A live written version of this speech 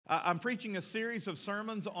I'm preaching a series of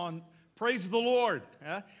sermons on praise the Lord.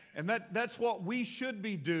 And that's what we should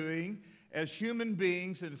be doing as human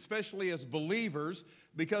beings, and especially as believers,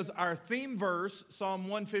 because our theme verse, Psalm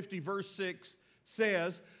 150, verse 6,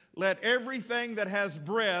 says, "Let everything that has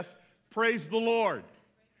breath praise the Lord."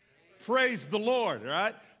 Praise the Lord, all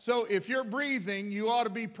right? So if you're breathing, you ought to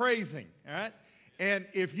be praising, all right? And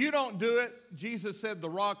if you don't do it, Jesus said the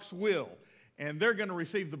rocks will, and they're going to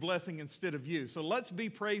receive the blessing instead of you. So let's be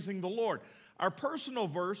praising the Lord. Our personal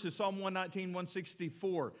verse is Psalm 119,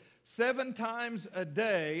 164. 7 times a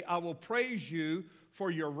day I will praise you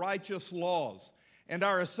for your righteous laws. And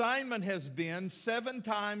our assignment has been 7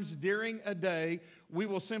 times during a day we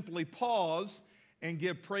will simply pause and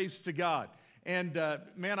give praise to God. And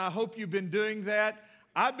man, I hope you've been doing that.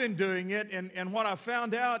 I've been doing it, and what I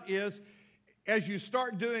found out is as you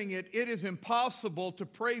start doing it, it is impossible to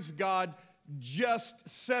praise God just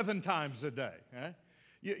 7 times a day.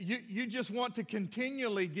 You just want to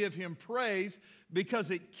continually give Him praise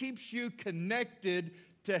because it keeps you connected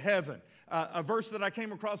to heaven. A verse that I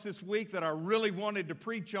came across this week that I really wanted to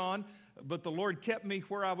preach on, but the Lord kept me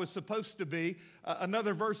where I was supposed to be.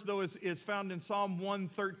 Another verse, though, is found in Psalm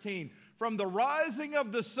 113. From the rising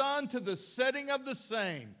of the sun to the setting of the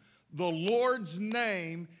same, the Lord's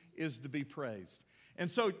name is to be praised.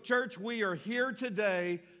 And so, church, we are here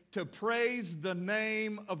today to praise the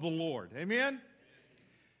name of the Lord. Amen?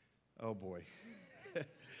 Oh, boy.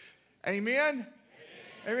 Amen?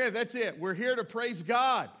 Amen. That's it. We're here to praise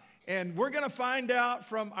God. And we're going to find out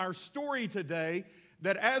from our story today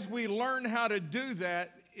that as we learn how to do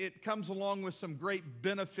that, it comes along with some great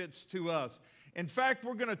benefits to us. In fact,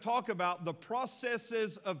 we're going to talk about the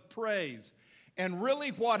processes of praise and really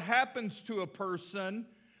what happens to a person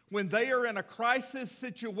when they are in a crisis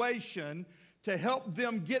situation to help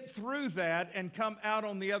them get through that and come out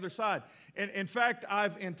on the other side. And in fact,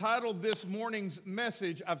 I've entitled this morning's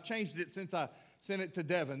message, I've changed it since I sent it to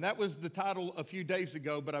Devin. That was the title a few days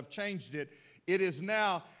ago, but I've changed it. It is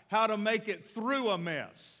now How to Make It Through a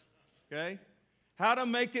Mess. Okay? How to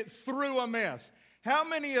make it through a mess. How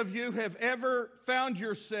many of you have ever found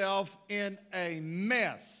yourself in a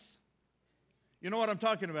mess? You know what I'm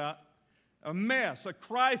talking about? A mess, a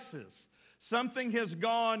crisis. Something has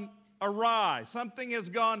gone awry. Something has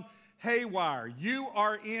gone haywire. You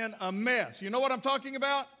are in a mess. You know what I'm talking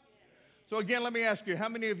about? Yes. So again, let me ask you, how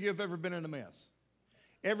many of you have ever been in a mess?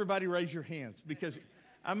 Everybody raise your hands because,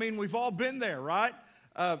 I mean, we've all been there, right?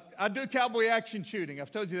 I do cowboy action shooting.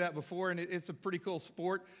 I've told you that before, and it's a pretty cool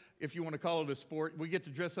sport, if you want to call it a sport. We get to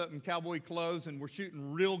dress up in cowboy clothes, and we're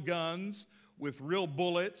shooting real guns with real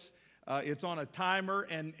bullets. It's on a timer,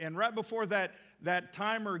 and right before that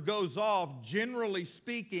timer goes off, generally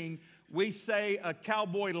speaking, we say a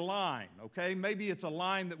cowboy line, okay? Maybe it's a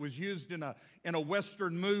line that was used in a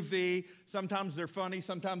Western movie. Sometimes they're funny,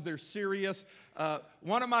 sometimes they're serious.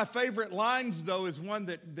 One of my favorite lines, though, is one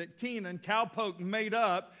that Keenan, Cowpoke, made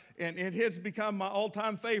up, and it has become my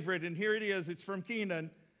all-time favorite, and here it is. It's from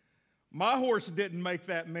Keenan. "My horse didn't make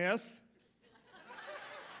that mess."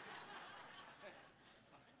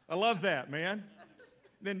 I love that, man.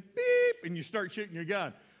 Then beep, and you start shooting your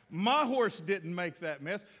gun. My horse didn't make that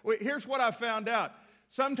mess. Well, here's what I found out.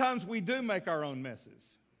 Sometimes we do make our own messes.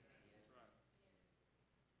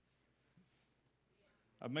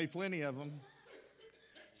 I've made plenty of them.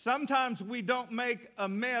 Sometimes we don't make a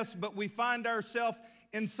mess, but we find ourselves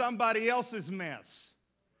in somebody else's mess.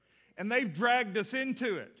 And they've dragged us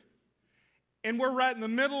into it. And we're right in the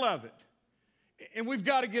middle of it. And we've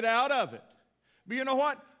got to get out of it. But you know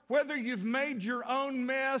what? Whether you've made your own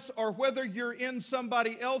mess or whether you're in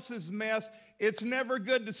somebody else's mess, it's never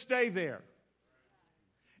good to stay there.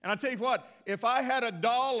 And I tell you what, if I had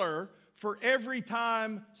 $1 for every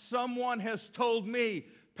time someone has told me,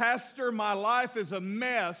 "Pastor, my life is a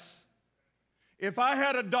mess," if I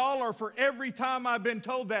had $1 for every time I've been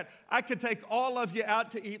told that, I could take all of you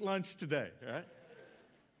out to eat lunch today, right?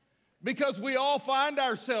 Because we all find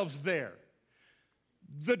ourselves there.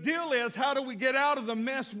 The deal is, how do we get out of the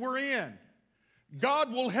mess we're in?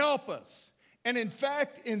 God will help us. And in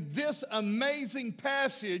fact, in this amazing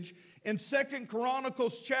passage in 2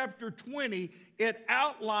 Chronicles chapter 20, it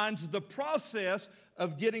outlines the process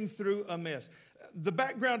of getting through a mess. The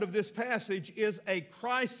background of this passage is a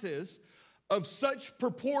crisis of such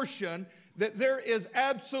proportion that there is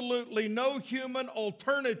absolutely no human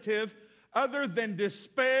alternative other than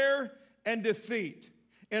despair and defeat.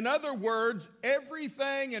 In other words,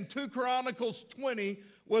 everything in 2 Chronicles 20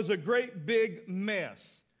 was a great big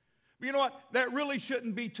mess. But you know what? That really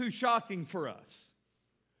shouldn't be too shocking for us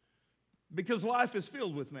because life is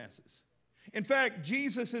filled with messes. In fact,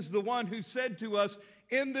 Jesus is the one who said to us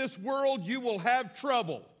in this world you will have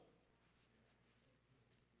trouble.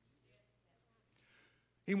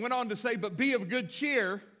 He went on to say, but be of good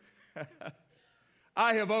cheer.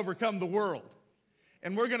 I have overcome the world.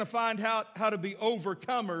 And we're going to find out how to be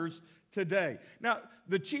overcomers today. Now,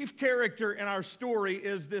 the chief character in our story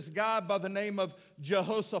is this guy by the name of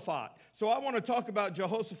Jehoshaphat. So I want to talk about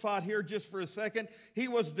Jehoshaphat here just for a second. He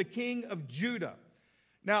was the king of Judah.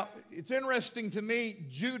 Now, it's interesting to me,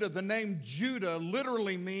 Judah, the name Judah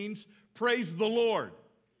literally means praise the Lord.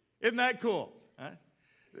 Isn't that cool? Huh?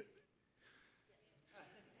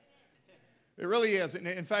 It really is.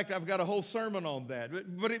 In fact, I've got a whole sermon on that.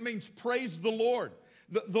 But it means praise the Lord.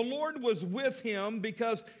 The Lord was with him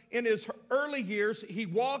because in his early years, he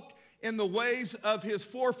walked in the ways of his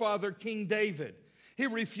forefather, King David. He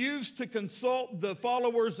refused to consult the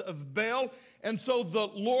followers of Baal, and so the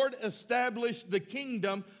Lord established the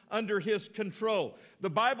kingdom under his control. The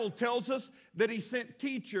Bible tells us that he sent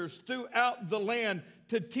teachers throughout the land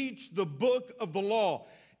to teach the book of the law.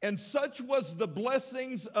 And such was the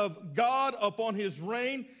blessings of God upon his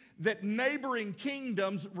reign that neighboring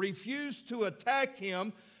kingdoms refused to attack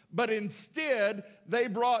him, but instead they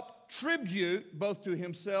brought tribute both to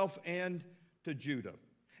himself and to Judah.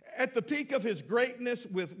 At the peak of his greatness,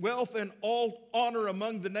 with wealth and all honor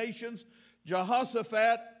among the nations,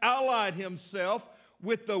 Jehoshaphat allied himself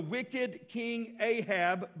with the wicked King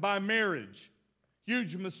Ahab by marriage.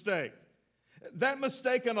 Huge mistake. That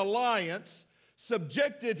mistaken alliance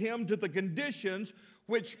subjected him to the conditions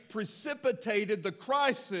which precipitated the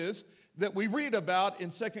crisis that we read about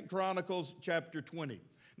in 2 Chronicles chapter 20.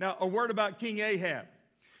 Now, a word about King Ahab.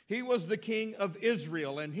 He was the king of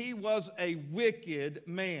Israel, and he was a wicked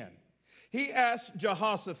man. He asked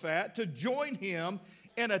Jehoshaphat to join him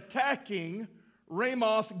in attacking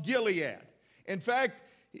Ramoth Gilead. In fact,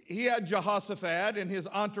 he had Jehoshaphat and his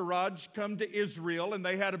entourage come to Israel, and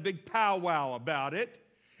they had a big powwow about it,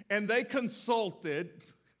 and they consulted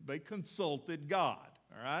God.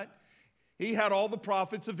 All right? He had all the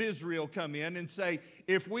prophets of Israel come in and say,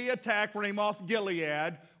 if we attack Ramoth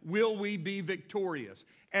Gilead, will we be victorious?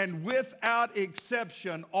 And without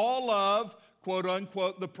exception, all of, quote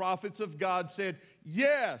unquote, the prophets of God said,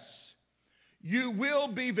 yes, you will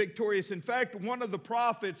be victorious. In fact, one of the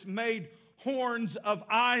prophets made horns of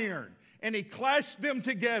iron, and he clashed them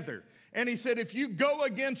together. And he said, if you go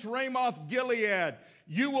against Ramoth Gilead,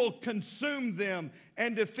 you will consume them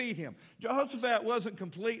and defeat him. Jehoshaphat wasn't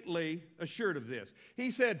completely assured of this.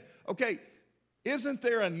 He said, okay, isn't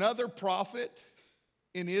there another prophet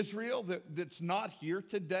in Israel that's not here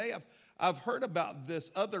today? I've heard about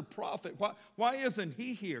this other prophet. Why isn't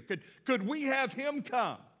he here? Could we have him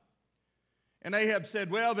come? And Ahab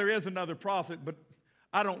said, well, there is another prophet, but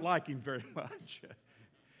I don't like him very much.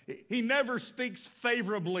 He never speaks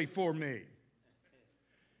favorably for me.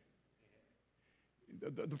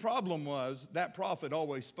 The problem was that prophet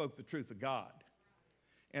always spoke the truth of God.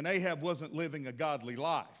 And Ahab wasn't living a godly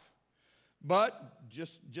life. But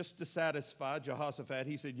just to satisfy Jehoshaphat,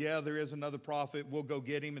 he said, yeah, there is another prophet. We'll go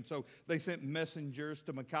get him. And so they sent messengers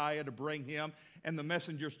to Micaiah to bring him. And the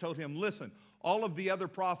messengers told him, listen, all of the other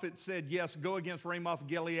prophets said, yes, go against Ramoth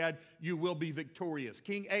Gilead. You will be victorious.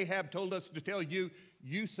 King Ahab told us to tell you,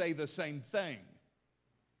 you say the same thing.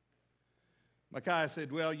 Micaiah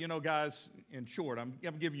said, well, guys, in short, I'm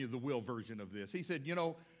giving you the Will version of this. He said,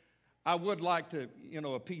 I would like to,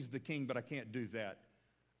 appease the king, but I can't do that.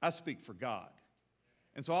 I speak for God.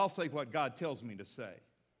 And so I'll say what God tells me to say.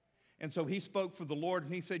 And so he spoke for the Lord,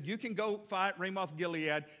 and he said, you can go fight Ramoth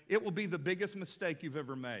Gilead. It will be the biggest mistake you've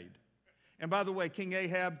ever made. And by the way, King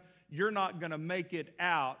Ahab, you're not going to make it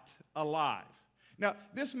out alive. Now,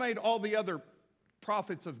 this made all the other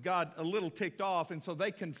prophets of God a little ticked off, and so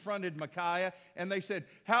they confronted Micaiah, and they said,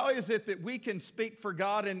 how is it that we can speak for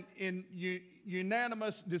God and in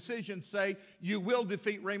unanimous decision say you will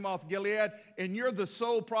defeat Ramoth Gilead, and you're the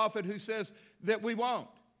sole prophet who says that we won't?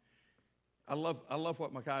 I love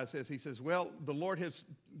what Micaiah says. He says, well, the Lord has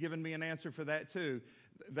given me an answer for that too.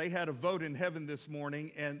 They had a vote in heaven this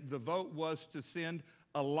morning, and the vote was to send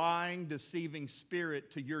a lying, deceiving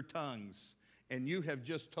spirit to your tongues, and you have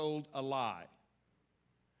just told a lie.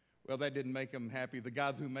 Well, that didn't make him happy. The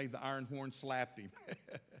guy who made the iron horn slapped him.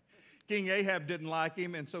 King Ahab didn't like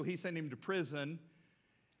him, and so he sent him to prison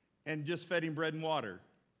and just fed him bread and water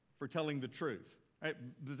for telling the truth.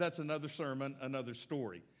 That's another sermon, another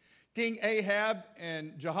story. King Ahab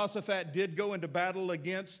and Jehoshaphat did go into battle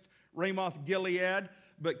against Ramoth Gilead,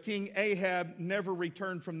 but King Ahab never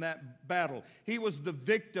returned from that battle. He was the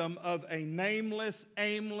victim of a nameless,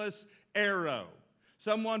 aimless arrow.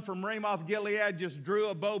 Someone from Ramoth Gilead just drew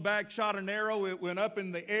a bow back, shot an arrow, it went up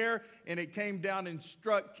in the air, and it came down and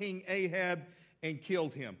struck King Ahab and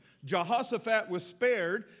killed him. Jehoshaphat was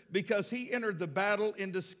spared because he entered the battle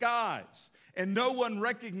in disguise, and no one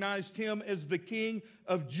recognized him as the king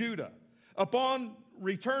of Judah. Upon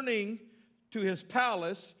returning to his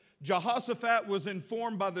palace, Jehoshaphat was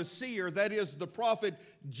informed by the seer, that is the prophet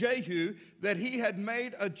Jehu, that he had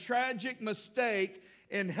made a tragic mistake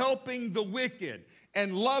in helping the wicked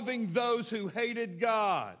and loving those who hated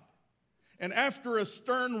God. And after a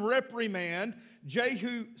stern reprimand,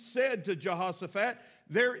 Jehu said to Jehoshaphat,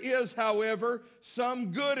 "There is, however,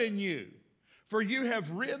 some good in you, for you have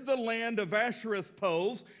rid the land of Ashereth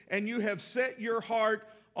poles, and you have set your heart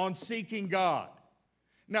on seeking God."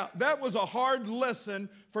 Now, that was a hard lesson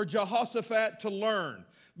for Jehoshaphat to learn.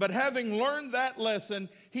 But having learned that lesson,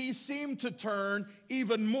 he seemed to turn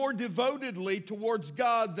even more devotedly towards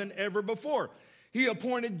God than ever before. He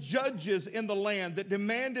appointed judges in the land that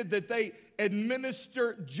demanded that they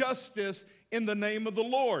administer justice in the name of the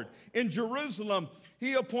Lord. In Jerusalem,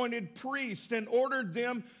 he appointed priests and ordered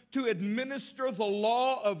them to administer the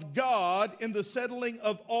law of God in the settling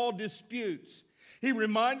of all disputes. He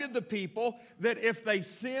reminded the people that if they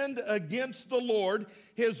sinned against the Lord,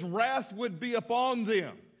 his wrath would be upon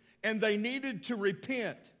them, and they needed to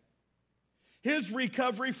repent. His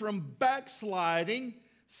recovery from backsliding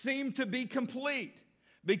seemed to be complete,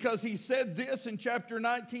 because he said this in chapter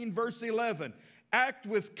 19, verse 11, "Act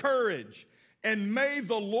with courage, and may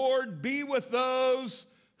the Lord be with those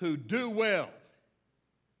who do well."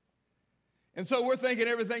 And so we're thinking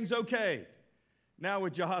everything's okay now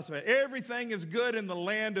with Jehoshaphat. Everything is good in the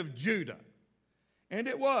land of Judah. And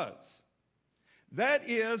it was. That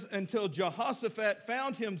is until Jehoshaphat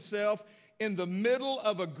found himself in the middle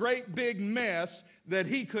of a great big mess that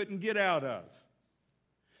he couldn't get out of.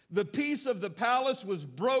 The peace of the palace was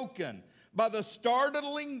broken by the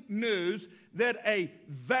startling news that a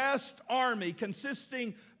vast army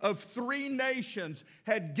consisting of 3 nations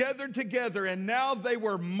had gathered together, and now they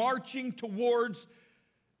were marching towards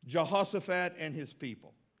Jehoshaphat and his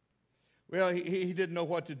people. Well, he didn't know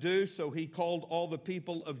what to do, so he called all the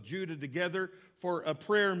people of Judah together for a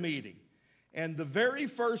prayer meeting. And the very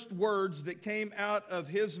first words that came out of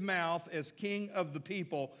his mouth as king of the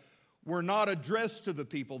people were not addressed to the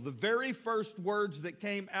people. The very first words that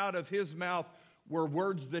came out of his mouth were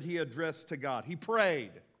words that he addressed to God. He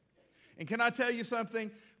prayed. And can I tell you something?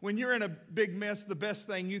 When you're in a big mess, the best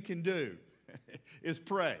thing you can do is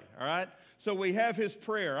pray, all right? So we have his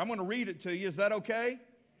prayer. I'm going to read it to you. Is that okay?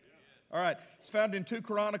 Yes. All right. It's found in 2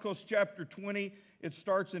 Chronicles chapter 20. It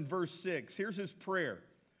starts in verse 6. Here's his prayer.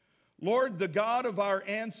 "Lord, the God of our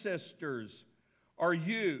ancestors, are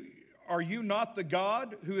you not the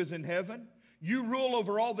God who is in heaven? You rule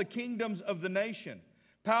over all the kingdoms of the nation.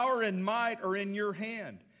 Power and might are in your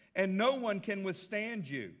hand, and no one can withstand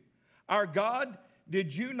you. Our God,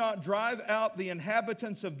 did you not drive out the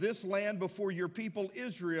inhabitants of this land before your people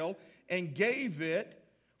Israel and gave it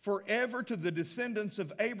forever to the descendants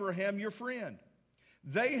of Abraham, your friend?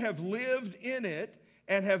 They have lived in it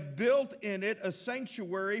and have built in it a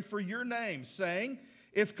sanctuary for your name, saying,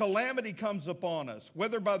 if calamity comes upon us,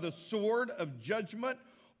 whether by the sword of judgment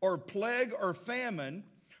or plague or famine,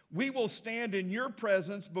 we will stand in your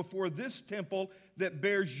presence before this temple that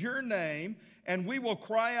bears your name, and we will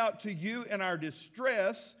cry out to you in our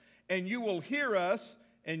distress, and you will hear us,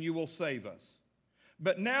 and you will save us.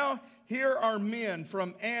 But now here are men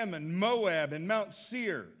from Ammon, Moab, and Mount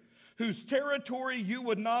Seir, whose territory you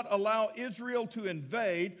would not allow Israel to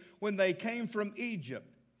invade when they came from Egypt.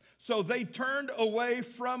 So they turned away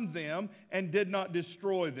from them and did not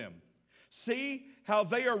destroy them. See how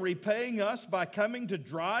they are repaying us by coming to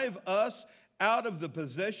drive us out of the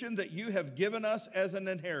possession that you have given us as an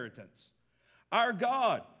inheritance. Our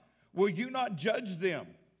God, will you not judge them?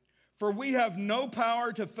 For we have no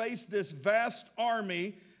power to face this vast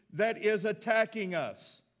army that is attacking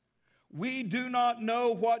us. We do not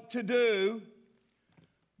know what to do,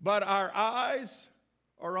 but our eyes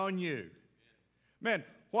are on you." Man,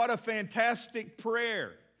 what a fantastic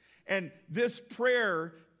prayer. And this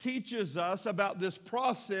prayer teaches us about this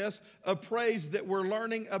process of praise that we're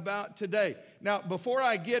learning about today. Now, before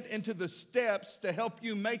I get into the steps to help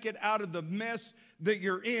you make it out of the mess that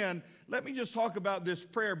you're in, let me just talk about this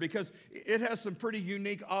prayer because it has some pretty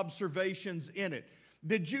unique observations in it.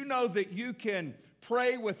 Did you know that you can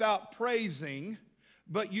pray without praising,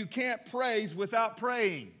 but you can't praise without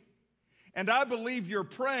praying? And I believe your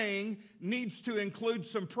praying needs to include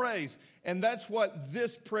some praise. And that's what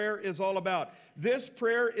this prayer is all about. This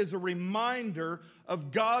prayer is a reminder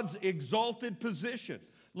of God's exalted position.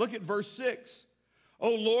 Look at verse 6. O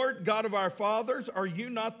Lord, God of our fathers, are you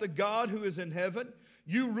not the God who is in heaven?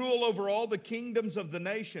 You rule over all the kingdoms of the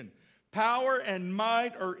nation. Power and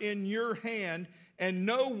might are in your hand, and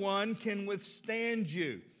no one can withstand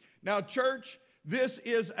you. Now, church, this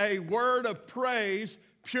is a word of praise,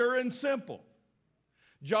 pure and simple.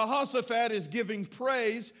 Jehoshaphat is giving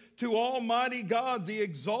praise to Almighty God, the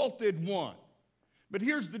exalted one. But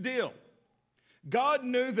here's the deal. God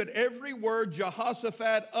knew that every word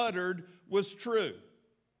Jehoshaphat uttered was true.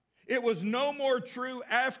 It was no more true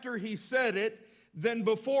after he said it than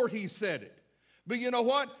before he said it. But you know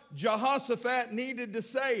what? Jehoshaphat needed to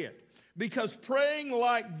say it, because praying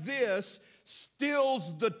like this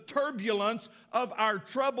stills the turbulence of our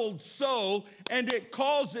troubled soul, and it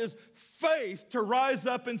causes faith to rise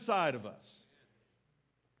up inside of us.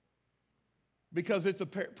 Because it's a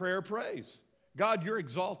prayer of praise. God, you're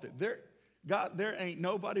exalted. God, there ain't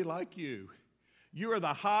nobody like you. You are the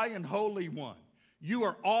high and holy one. You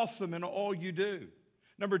are awesome in all you do.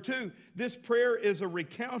 Number two, this prayer is a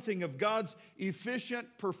recounting of God's efficient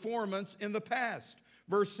performance in the past.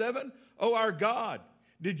 Verse 7, O our God,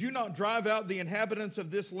 did you not drive out the inhabitants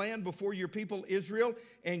of this land before your people Israel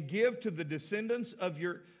and give to the descendants of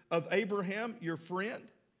Abraham, your friend?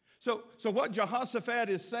 So what Jehoshaphat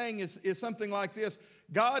is saying is something like this.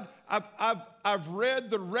 God, I've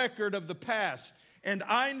read the record of the past, and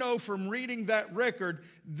I know from reading that record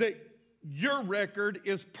that your record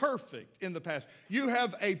is perfect in the past. You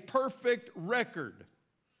have a perfect record.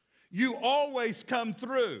 You always come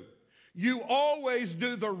through. You always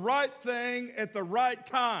do the right thing at the right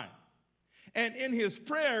time. And in his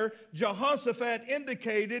prayer, Jehoshaphat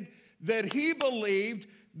indicated that he believed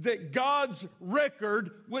that God's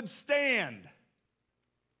record would stand.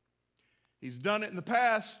 He's done it in the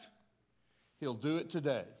past. He'll do it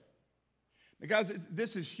today. Now, guys,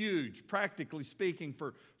 this is huge, practically speaking,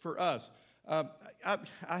 for us. I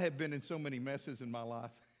have been in so many messes in my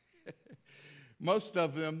life. Most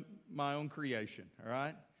of them my own creation, all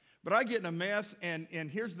right? But I get in a mess, and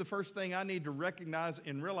here's the first thing I need to recognize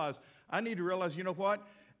and realize. I need to realize, you know what?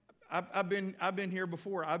 I've been here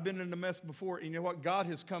before. I've been in a mess before, and you know what? God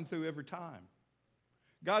has come through every time.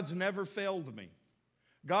 God's never failed me.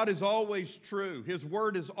 God is always true. His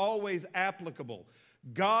word is always applicable.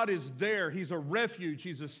 God is there. He's a refuge.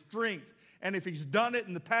 He's a strength. And if he's done it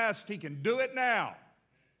in the past, he can do it now.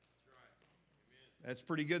 That's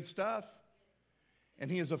pretty good stuff.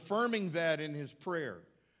 And he is affirming that in his prayer.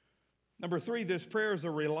 Number three, this prayer is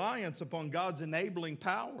a reliance upon God's enabling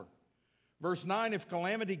power. Verse 9, if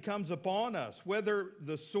calamity comes upon us, whether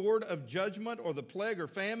the sword of judgment or the plague or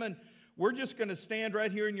famine, we're just going to stand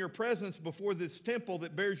right here in your presence before this temple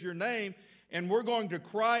that bears your name, and we're going to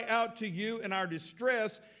cry out to you in our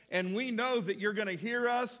distress, and we know that you're going to hear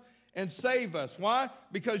us and save us. Why?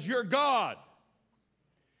 Because you're God,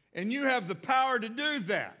 and you have the power to do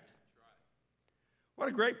that. What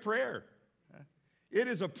a great prayer. It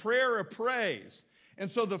is a prayer of praise.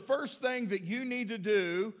 And so the first thing that you need to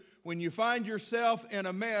do when you find yourself in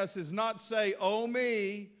a mess is not say, oh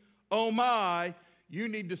me, oh my. You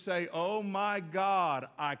need to say, oh my God,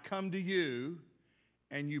 I come to you,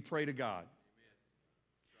 and you pray to God.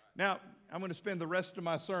 Now, I'm going to spend the rest of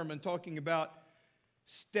my sermon talking about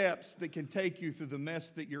steps that can take you through the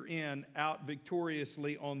mess that you're in out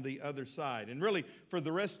victoriously on the other side. And really, for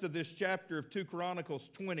the rest of this chapter of 2 Chronicles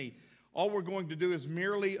 20, all we're going to do is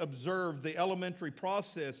merely observe the elementary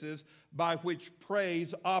processes by which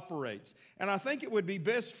praise operates. And I think it would be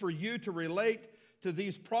best for you to relate to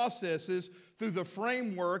these processes through the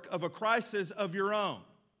framework of a crisis of your own.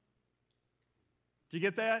 Did you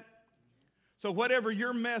get that? So whatever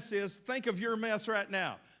your mess is, think of your mess right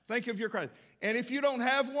now. Think of your crisis. And if you don't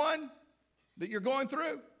have one that you're going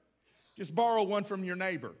through, just borrow one from your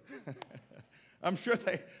neighbor. I'm sure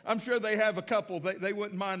they have a couple. They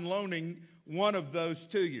wouldn't mind loaning one of those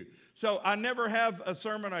to you. So I never have a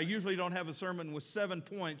sermon. I usually don't have a sermon with 7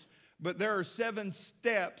 points, but there are 7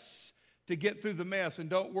 steps to get through the mess. And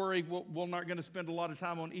don't worry, we're not going to spend a lot of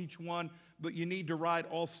time on each one, but you need to write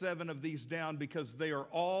all 7 of these down because they are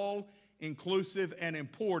all inclusive and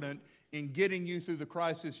important in getting you through the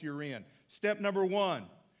crisis you're in. Step number 1,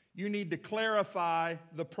 you need to clarify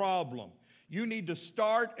the problem. You need to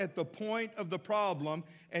start at the point of the problem,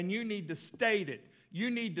 and you need to state it. You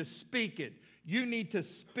need to speak it. You need to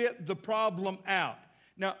spit the problem out.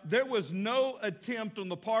 Now, there was no attempt on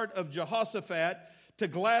the part of Jehoshaphat to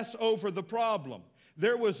glass over the problem.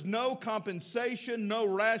 There was no compensation, no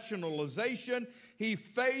rationalization. He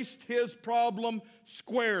faced his problem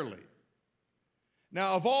squarely.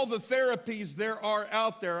 Now, of all the therapies there are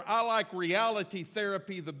out there, I like reality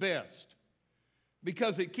therapy the best.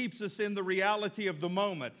 because it keeps us in the reality of the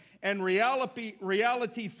moment. And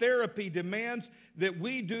reality therapy demands that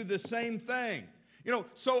we do the same thing. You know,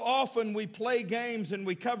 so often we play games and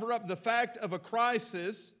we cover up the fact of a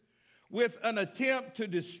crisis with an attempt to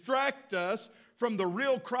distract us from the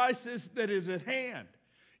real crisis that is at hand.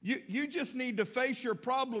 You just need to face your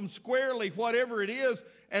problem squarely, whatever it is,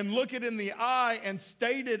 and look it in the eye and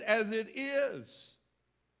state it as it is.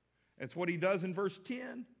 That's what he does in verse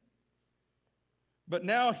 10. But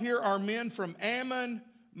now here are men from Ammon,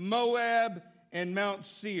 Moab, and Mount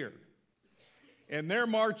Seir. And they're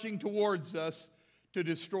marching towards us to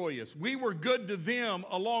destroy us. We were good to them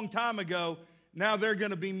a long time ago. Now they're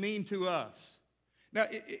going to be mean to us. Now,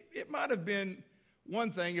 it might have been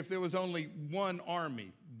one thing if there was only one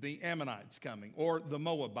army, the Ammonites coming, or the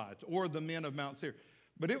Moabites, or the men of Mount Seir.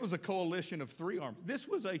 But it was a coalition of 3 armies. This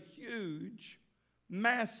was a huge,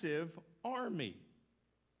 massive army.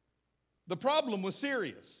 The problem was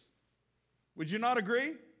serious. Would you not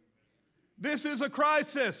agree? This is a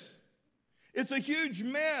crisis. It's a huge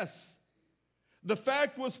mess. The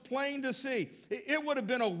fact was plain to see. It would have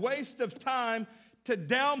been a waste of time to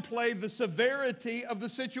downplay the severity of the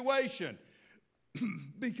situation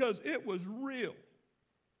because it was real.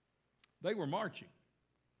 They were marching.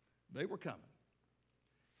 They were coming.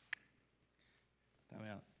 Time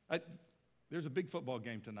out. There's a big football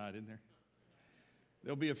game tonight, isn't there?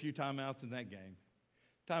 There'll be a few timeouts in that game.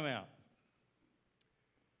 Time out.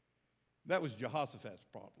 That was Jehoshaphat's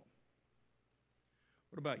problem.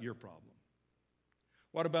 What about your problem?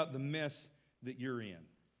 What about the mess that you're in?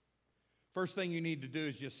 First thing you need to do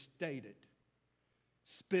is just state it.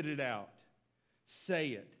 Spit it out. Say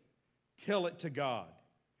it. Tell it to God.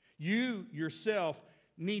 You yourself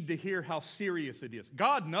need to hear how serious it is.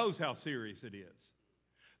 God knows how serious it is.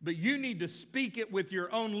 But you need to speak it with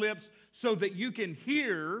your own lips so that you can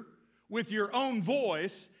hear with your own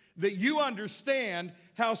voice that you understand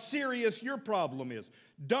how serious your problem is.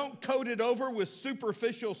 Don't coat it over with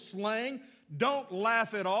superficial slang. Don't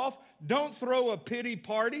laugh it off. Don't throw a pity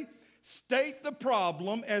party. State the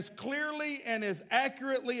problem as clearly and as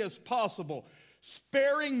accurately as possible,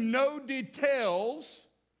 sparing no details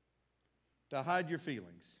to hide your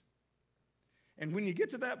feelings. And when you get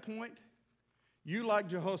to that point, you, like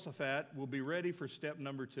Jehoshaphat, will be ready for step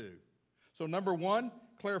number 2. So number 1,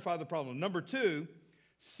 clarify the problem. Number 2,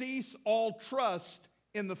 cease all trust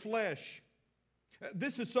in the flesh.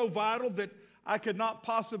 This is so vital that I could not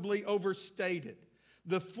possibly overstate it.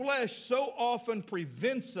 The flesh so often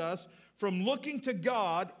prevents us from looking to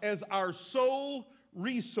God as our sole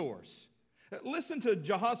resource. Listen to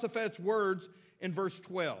Jehoshaphat's words in verse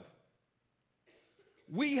 12.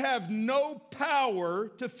 We have no power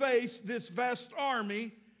to face this vast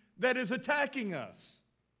army that is attacking us.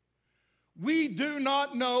 We do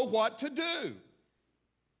not know what to do.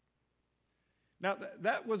 Now,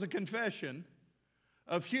 that was a confession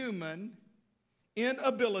of human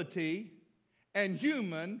inability and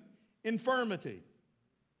human infirmity.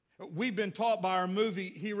 We've been taught by our movie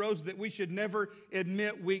heroes that we should never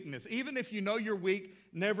admit weakness. Even if you know you're weak,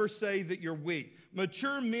 never say that you're weak.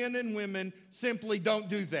 Mature men and women simply don't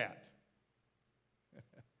do that.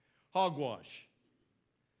 Hogwash.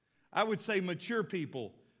 I would say mature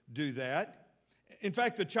people do that. In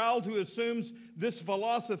fact, the child who assumes this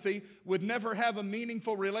philosophy would never have a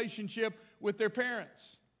meaningful relationship with their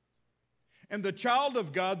parents. And the child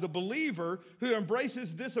of God, the believer who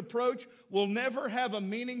embraces this approach, will never have a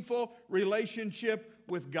meaningful relationship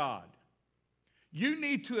with God. You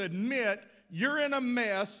need to admit you're in a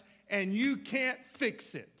mess and you can't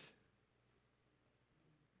fix it.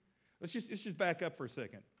 Let's just back up for a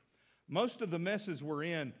second. Most of the messes we're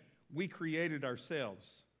in, we created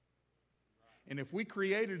ourselves. And if we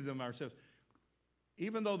created them ourselves,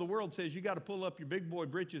 even though the world says you got to pull up your big boy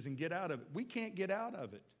britches and get out of it, we can't get out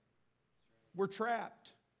of it. We're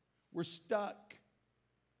trapped. We're stuck.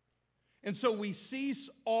 And so we cease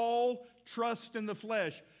all trust in the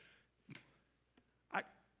flesh.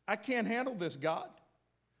 I can't handle this, God.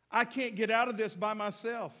 I can't get out of this by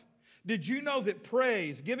myself. Did you know that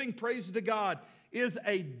praise, giving praise to God, is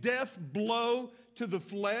a death blow to the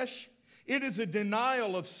flesh? It is a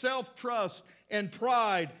denial of self-trust and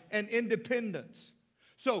pride and independence.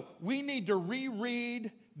 So we need to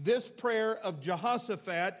reread this prayer of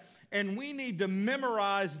Jehoshaphat, and we need to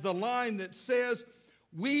memorize the line that says,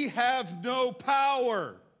 we have no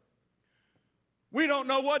power. We don't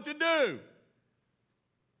know what to do.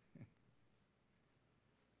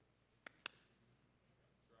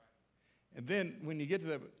 And then when you get to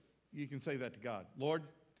that, you can say that to God. Lord,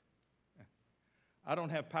 I don't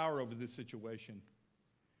have power over this situation.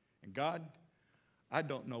 And God, I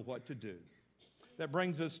don't know what to do. That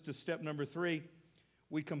brings us to step number 3.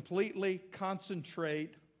 We completely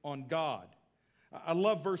concentrate on God. I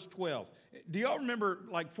love verse 12. Do y'all remember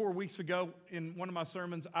like 4 weeks ago in one of my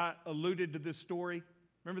sermons, I alluded to this story?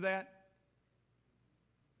 Remember that?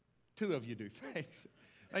 2 of you do. Thanks.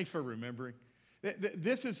 Thanks for remembering.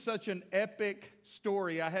 This is such an epic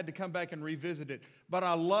story. I had to come back and revisit it. But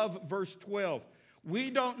I love verse 12.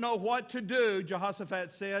 We don't know what to do,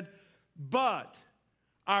 Jehoshaphat said, but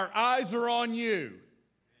our eyes are on you.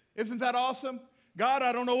 Isn't that awesome? God,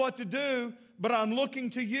 I don't know what to do, but I'm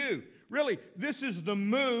looking to you. Really, this is the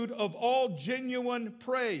mood of all genuine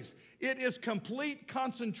praise. It is complete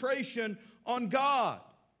concentration on God.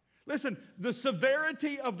 Listen, the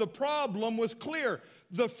severity of the problem was clear.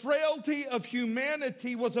 The frailty of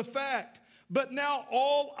humanity was a fact. But now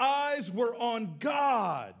all eyes were on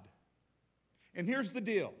God. And here's the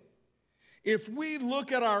deal. If we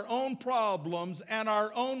look at our own problems and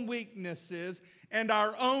our own weaknesses and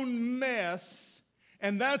our own mess,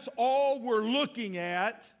 and that's all we're looking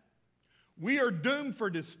at, we are doomed for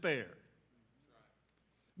despair.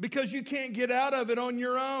 Because you can't get out of it on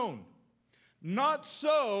your own. Not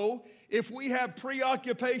so if we have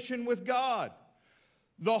preoccupation with God.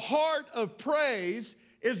 The heart of praise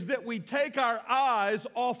is that we take our eyes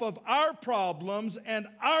off of our problems and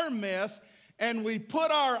our mess, and we put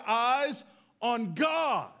our eyes on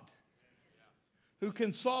God, who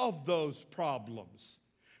can solve those problems.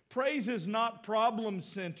 Praise is not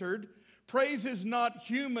problem-centered. Praise is not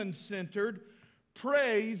human-centered.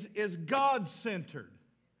 Praise is God-centered.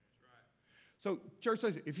 So, church,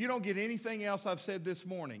 if you don't get anything else I've said this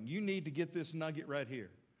morning, you need to get this nugget right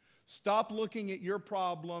here. Stop looking at your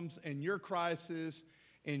problems and your crisis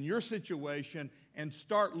and your situation and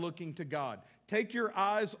start looking to God. Take your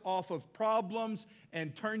eyes off of problems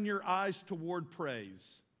and turn your eyes toward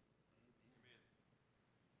praise.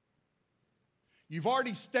 You've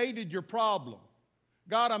already stated your problem.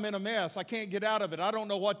 God, I'm in a mess. I can't get out of it. I don't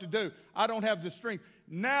know what to do. I don't have the strength.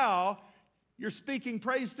 Now, you're speaking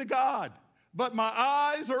praise to God. But my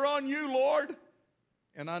eyes are on you, Lord.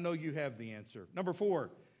 And I know you have the answer. Number 4,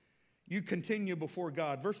 you continue before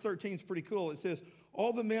God. Verse 13 is pretty cool. It says,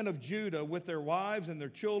 all the men of Judah with their wives and their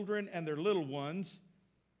children and their little ones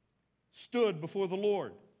stood before the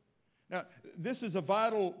Lord. Now, this is a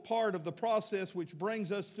vital part of the process which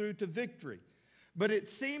brings us through to victory. But it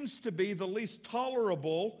seems to be the least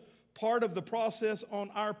tolerable part of the process on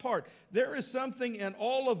our part. There is something in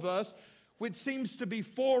all of us which seems to be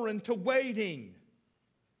foreign to waiting.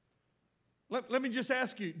 Let me just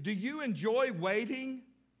ask you, do you enjoy waiting?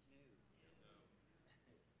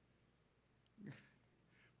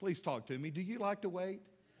 Please talk to me. Do you like to wait?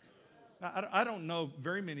 Now, I don't know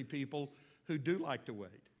very many people who do like to wait.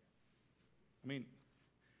 I mean,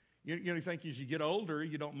 you think as you get older,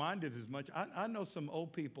 you don't mind it as much. I know some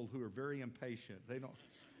old people who are very impatient. They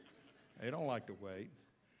don't like to wait.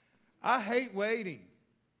 I hate waiting.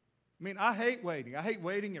 I hate waiting. I hate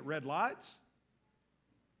waiting at red lights.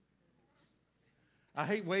 I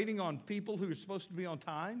hate waiting on people who are supposed to be on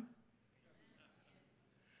time.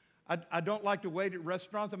 I don't like to wait at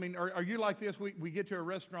restaurants. Are you like this? We get to a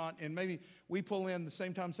restaurant and maybe we pull in the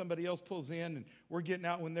same time somebody else pulls in and we're getting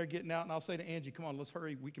out when they're getting out, and I'll say to Angie, come on, let's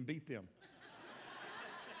hurry. We can beat them.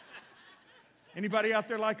 Anybody out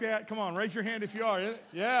there like that? Come on, raise your hand if you are.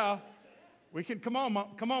 Yeah. We can, come on,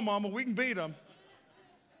 Mama, we can beat them.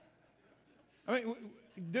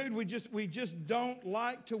 Dude, we just don't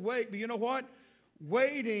like to wait. But you know what?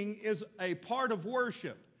 Waiting is a part of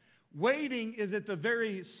worship. Waiting is at the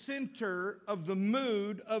very center of the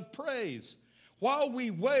mood of praise. While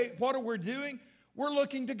we wait, what are we doing? We're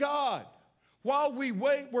looking to God. While we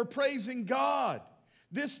wait, we're praising God.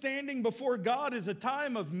 This standing before God is a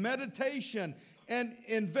time of meditation and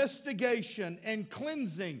investigation and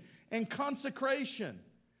cleansing and consecration.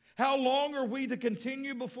 How long are we to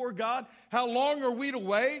continue before God? How long are we to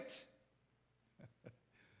wait?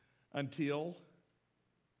 Until.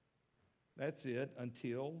 That's it,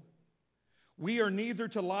 until. We are neither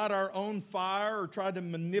to light our own fire or try to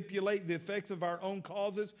manipulate the effects of our own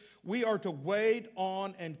causes. We are to wait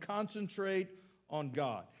on and concentrate on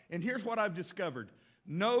God. And here's what I've discovered.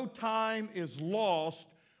 No time is lost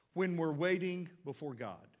when we're waiting before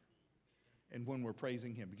God and when we're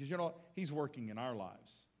praising Him. Because you know what? He's working in our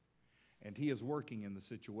lives. And He is working in the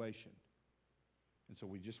situation. And so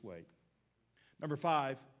we just wait. Number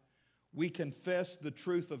 5, we confess the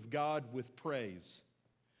truth of God with praise.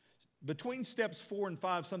 Between steps 4 and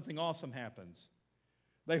 5, something awesome happens.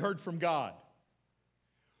 They heard from God.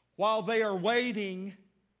 While they are waiting,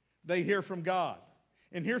 they hear from God.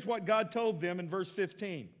 And here's what God told them in verse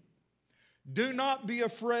 15. Do not be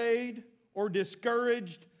afraid or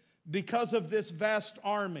discouraged because of this vast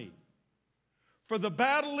army. For the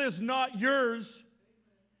battle is not yours,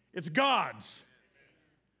 it's God's.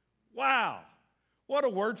 Wow, what a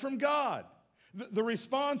word from God. The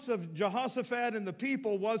response of Jehoshaphat and the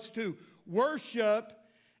people was to worship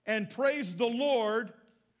and praise the Lord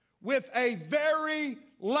with a very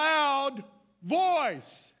loud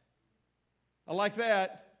voice. I like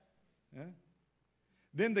that. Yeah.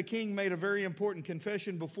 Then the king made a very important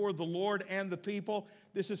confession before the Lord and the people.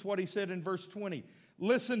 This is what he said in verse 20.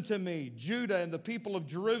 Listen to me, Judah and the people of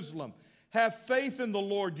Jerusalem. Have faith in the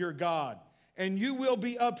Lord your God, and you will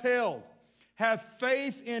be upheld. Have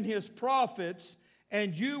faith in his prophets,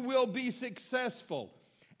 and you will be successful.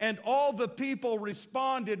 And all the people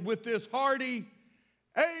responded with this hearty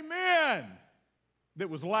amen that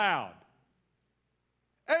was loud.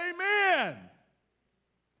 Amen.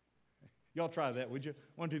 Y'all try that, would you?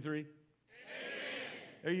 1, 2, 3. Amen.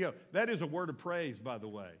 There you go. That is a word of praise, by the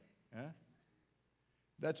way. Huh?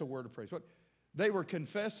 That's a word of praise. What? They were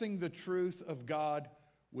confessing the truth of God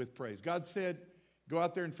with praise. God said, go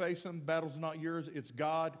out there and face them. Battle's not yours, it's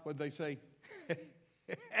God. What did they say?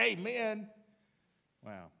 Amen.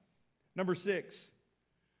 Wow. Number 6,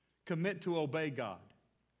 commit to obey God.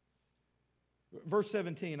 Verse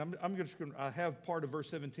 17. I'm just going to, I have part of verse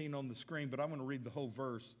 17 on the screen, but I'm going to read the whole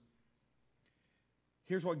verse.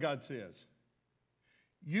 Here's what God says.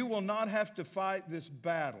 You will not have to fight this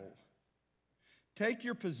battle. Take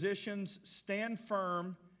your positions, stand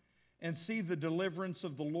firm, and see the deliverance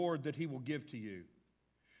of the Lord that he will give to you.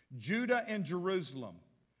 Judah and Jerusalem,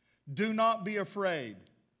 do not be afraid.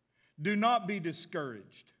 Do not be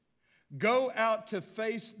discouraged. Go out to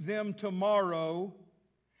face them tomorrow,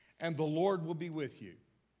 and the Lord will be with you.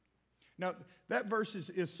 Now, that verse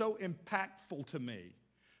is so impactful to me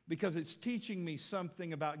because it's teaching me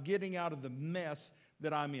something about getting out of the mess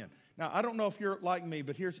that I'm in. Now, I don't know if you're like me,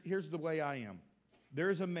 but here's the way I am.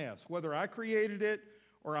 There's a mess. Whether I created it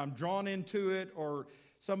or I'm drawn into it or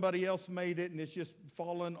somebody else made it and it's just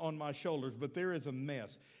fallen on my shoulders, but there is a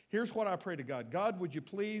mess. Here's what I pray to God. God, would you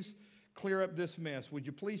please clear up this mess? Would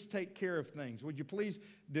you please take care of things? Would you please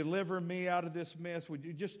deliver me out of this mess? Would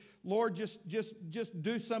you just, Lord, just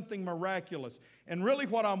do something miraculous? And really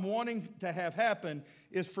what I'm wanting to have happen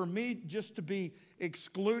is for me just to be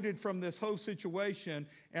excluded from this whole situation,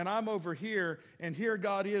 and I'm over here, and here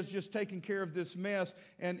God is just taking care of this mess,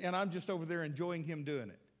 and I'm just over there enjoying him doing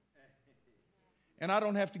it. And I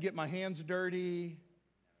don't have to get my hands dirty.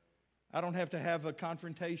 I don't have to have a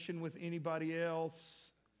confrontation with anybody else.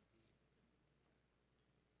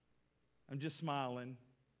 I'm just smiling.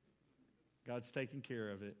 God's taking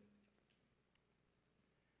care of it.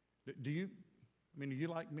 Are you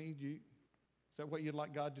like me? Is that what you'd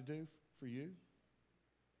like God to do for you?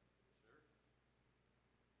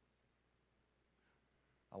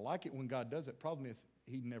 I like it when God does it. Problem is,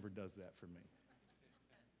 he never does that for me.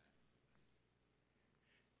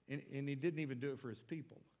 And he didn't even do it for his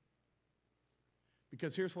people.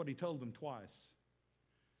 Because here's what he told them twice.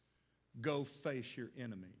 Go face your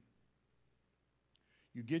enemy.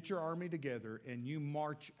 You get your army together and you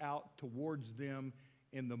march out towards them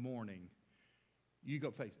in the morning. You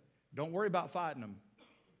go face. Don't worry about fighting them.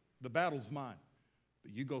 The battle's mine.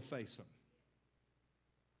 But you go face them.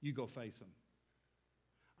 You go face them.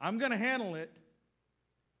 I'm going to handle it.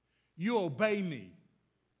 You obey me.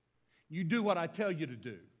 You do what I tell you to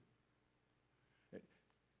do.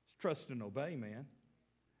 It's trust and obey, man.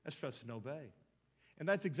 That's trust and obey. And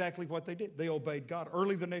that's exactly what they did. They obeyed God.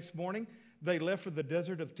 Early the next morning, they left for the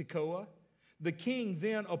desert of Tekoa. The king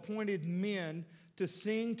then appointed men to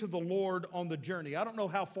sing to the Lord on the journey. I don't know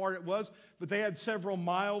how far it was, but they had several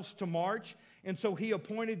miles to march. And so he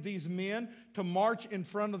appointed these men to march in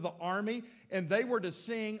front of the army, and they were to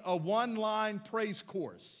sing a one-line praise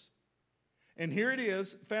chorus. And here it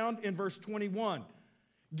is, found in verse 21.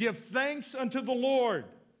 Give thanks unto the Lord,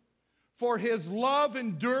 for his love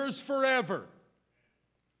endures forever.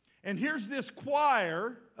 And here's this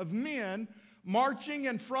choir of men marching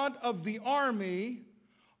in front of the army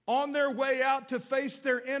on their way out to face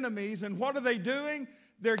their enemies. And what are they doing?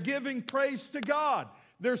 They're giving praise to God.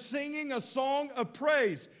 They're singing a song of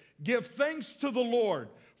praise. Give thanks to the Lord,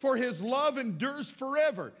 for his love endures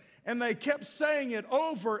forever. And they kept saying it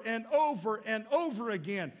over and over and over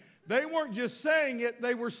again. They weren't just saying it,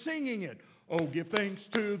 they were singing it. Oh, give thanks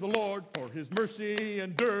to the Lord, for his mercy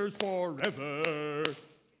endures forever.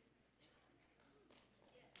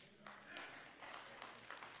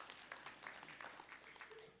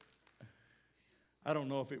 I don't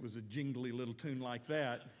know if it was a jingly little tune like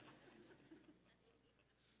that,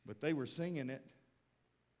 but they were singing it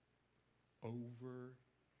over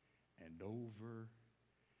and over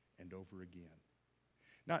and over again.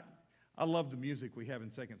 Now, I love the music we have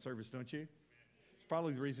in second service, don't you? It's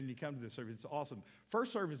probably the reason you come to this service. It's awesome.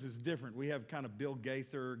 First service is different. We have kind of Bill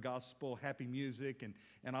Gaither, gospel, happy music,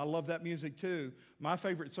 and I love that music too. My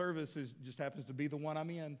favorite service just happens to be the one I'm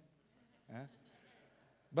in.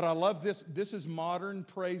 But I love this. This is modern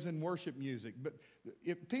praise and worship music. But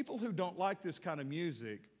if people who don't like this kind of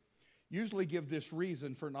music usually give this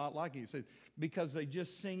reason for not liking it. It says, because they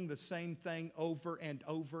just sing the same thing over and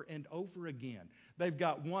over and over again. They've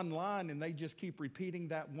got one line and they just keep repeating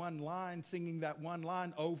that one line, singing that one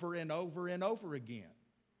line over and over and over again.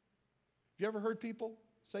 Have you ever heard people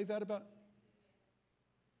say that about?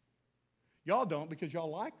 Y'all don't because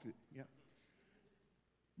y'all like it. Yeah.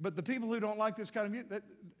 But the people who don't like this kind of music,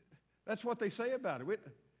 that's what they say about it. But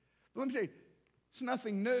let me tell you, it's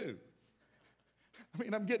nothing new. I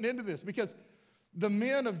mean, I'm getting into this because the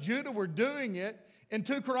men of Judah were doing it in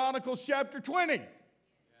 2 Chronicles chapter 20. Yeah.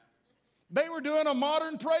 They were doing a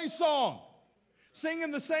modern praise song,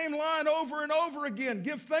 singing the same line over and over again.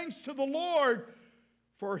 Give thanks to the Lord,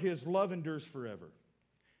 for his love endures forever.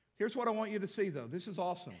 Here's what I want you to see, though. This is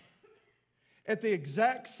awesome. At the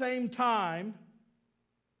exact same time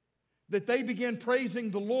that they began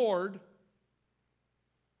praising the Lord,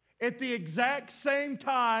 at the exact same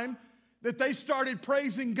time that they started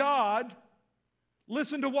praising God,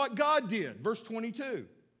 listen to what God did. Verse 22.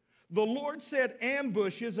 The Lord set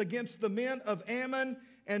ambushes against the men of Ammon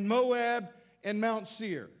and Moab and Mount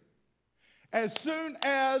Seir. As soon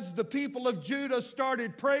as the people of Judah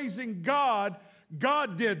started praising God,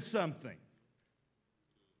 God did something.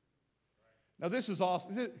 Now this is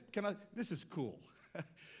awesome. This is cool.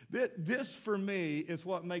 This, for me, is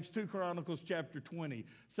what makes 2 Chronicles chapter 20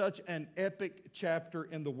 such an epic chapter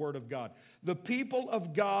in the Word of God. The people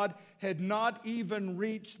of God had not even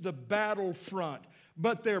reached the battlefront,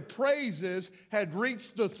 but their praises had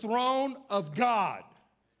reached the throne of God.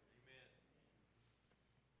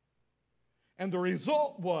 And the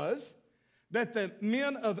result was that the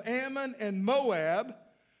men of Ammon and Moab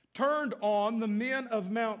turned on the men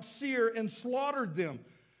of Mount Seir and slaughtered them,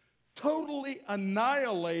 totally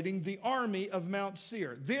annihilating the army of Mount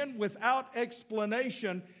Seir. Then, without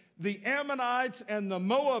explanation, the Ammonites and the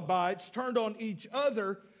Moabites turned on each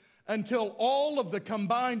other until all of the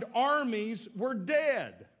combined armies were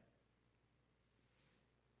dead.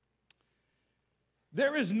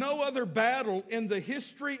 There is no other battle in the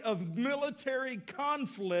history of military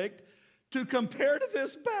conflict to compare to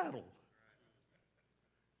this battle.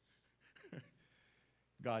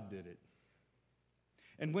 God did it.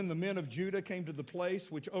 And when the men of Judah came to the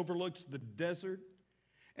place which overlooks the desert,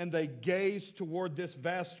 and they gazed toward this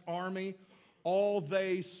vast army, all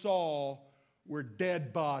they saw were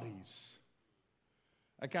dead bodies.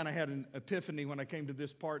 I kind of had an epiphany when I came to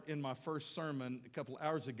this part in my first sermon a couple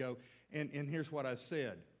hours ago, and here's what I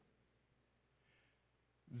said.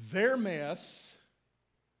 Their mess,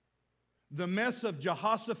 the mess of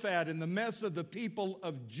Jehoshaphat and the mess of the people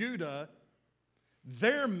of Judah,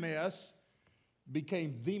 their mess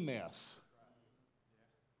became the mess.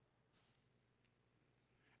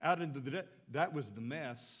 Out into the dead, that was the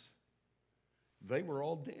mess. They were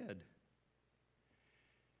all dead.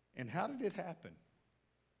 And how did it happen?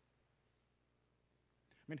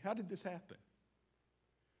 I mean, how did this happen?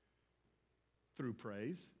 Through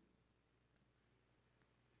praise.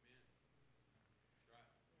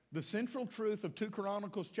 The central truth of 2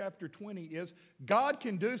 Chronicles chapter 20 is God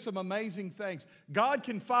can do some amazing things. God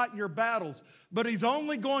can fight your battles, but He's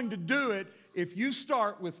only going to do it if you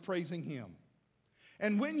start with praising Him.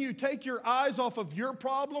 And when you take your eyes off of your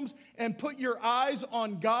problems and put your eyes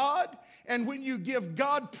on God, and when you give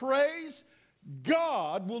God praise,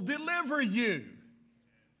 God will deliver you.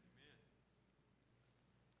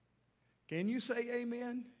 Can you say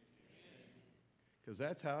amen? Because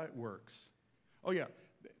that's how it works. Oh yeah.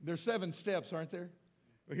 There's 7 steps, aren't there?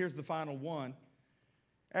 Well, here's the final one.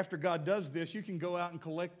 After God does this, you can go out and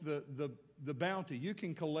collect the bounty. You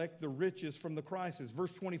can collect the riches from the crisis.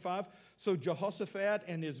 Verse 25, so Jehoshaphat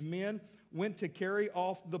and his men went to carry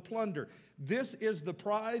off the plunder. This is the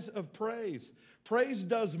prize of praise. Praise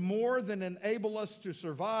does more than enable us to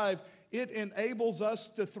survive. It enables us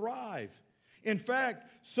to thrive. In fact,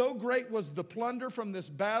 so great was the plunder from this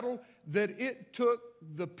battle that it took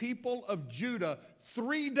the people of Judah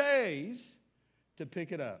 3 days to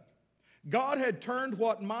pick it up. God had turned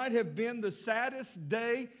what might have been the saddest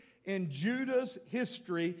day in Judah's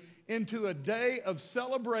history into a day of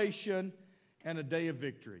celebration and a day of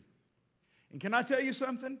victory. And can I tell you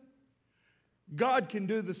something? God can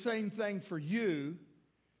do the same thing for you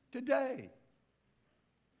today.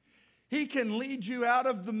 He can lead you out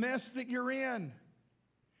of the mess that you're in.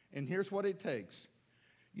 And here's what it takes.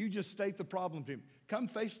 You just state the problem to Him. Come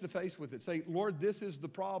face to face with it. Say, Lord, this is the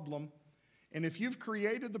problem. And if you've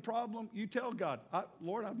created the problem, you tell God,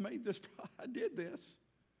 Lord, I've made this, I did this.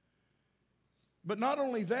 But not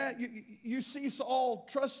only that, you cease all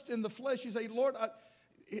trust in the flesh. You say, Lord,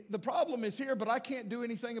 the problem is here, but I can't do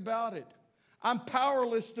anything about it. I'm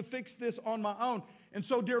powerless to fix this on my own. And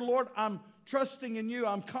so, dear Lord, I'm trusting in you.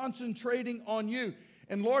 I'm concentrating on you.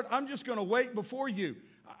 And Lord, I'm just going to wait before you.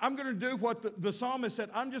 I'm going to do what the psalmist said.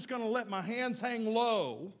 I'm just going to let my hands hang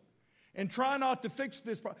low and try not to fix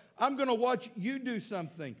this problem. I'm going to watch you do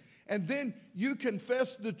something. And then you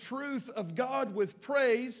confess the truth of God with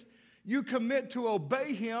praise. You commit to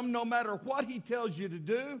obey Him no matter what He tells you to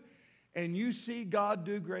do. And you see God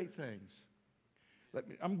do great things.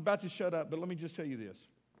 I'm about to shut up, but let me just tell you this.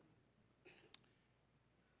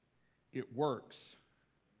 It works.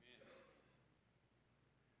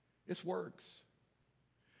 This works.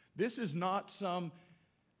 This is not some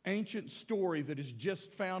ancient story that is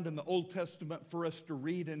just found in the Old Testament for us to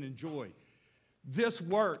read and enjoy. This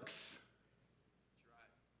works.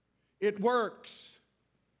 It works.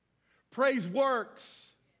 Praise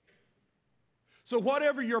works. So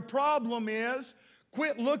whatever your problem is,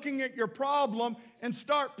 quit looking at your problem and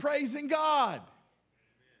start praising God.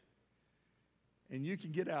 And you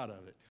can get out of it.